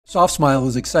SoftSmile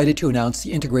is excited to announce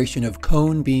the integration of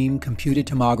cone beam computed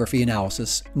tomography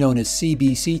analysis, known as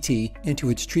CBCT, into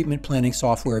its treatment planning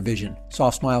software VISION.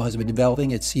 SoftSmile has been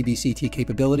developing its CBCT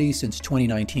capabilities since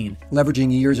 2019,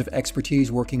 leveraging years of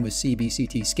expertise working with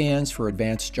CBCT scans for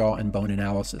advanced jaw and bone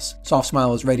analysis.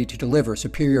 SoftSmile is ready to deliver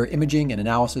superior imaging and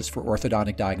analysis for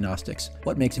orthodontic diagnostics.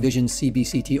 What makes VISION's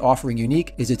CBCT offering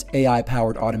unique is its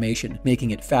AI-powered automation,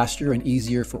 making it faster and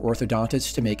easier for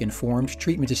orthodontists to make informed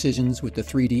treatment decisions with the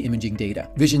 3D imaging data.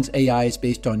 VISION's AI is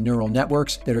based on neural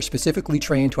networks that are specifically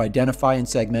trained to identify and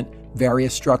segment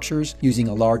various structures using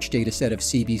a large data set of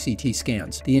CBCT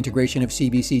scans. The integration of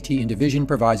CBCT into VISION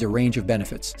provides a range of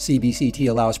benefits. CBCT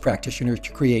allows practitioners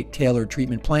to create tailored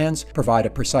treatment plans, provide a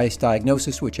precise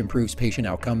diagnosis which improves patient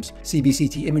outcomes.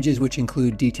 CBCT images, which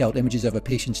include detailed images of a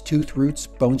patient's tooth roots,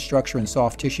 bone structure, and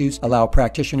soft tissues, allow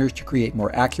practitioners to create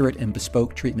more accurate and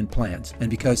bespoke treatment plans. And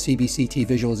because CBCT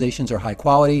visualizations are high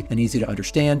quality and easy to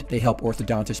understand, they help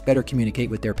orthodontists better communicate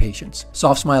with their patients.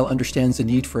 SoftSmile understands the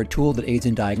need for a tool that aids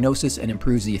in diagnosis and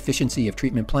improves the efficiency of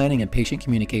treatment planning and patient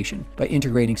communication. By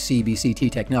integrating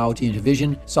CBCT technology into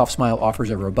VISION, SoftSmile offers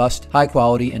a robust,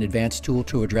 high-quality, and advanced tool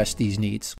to address these needs.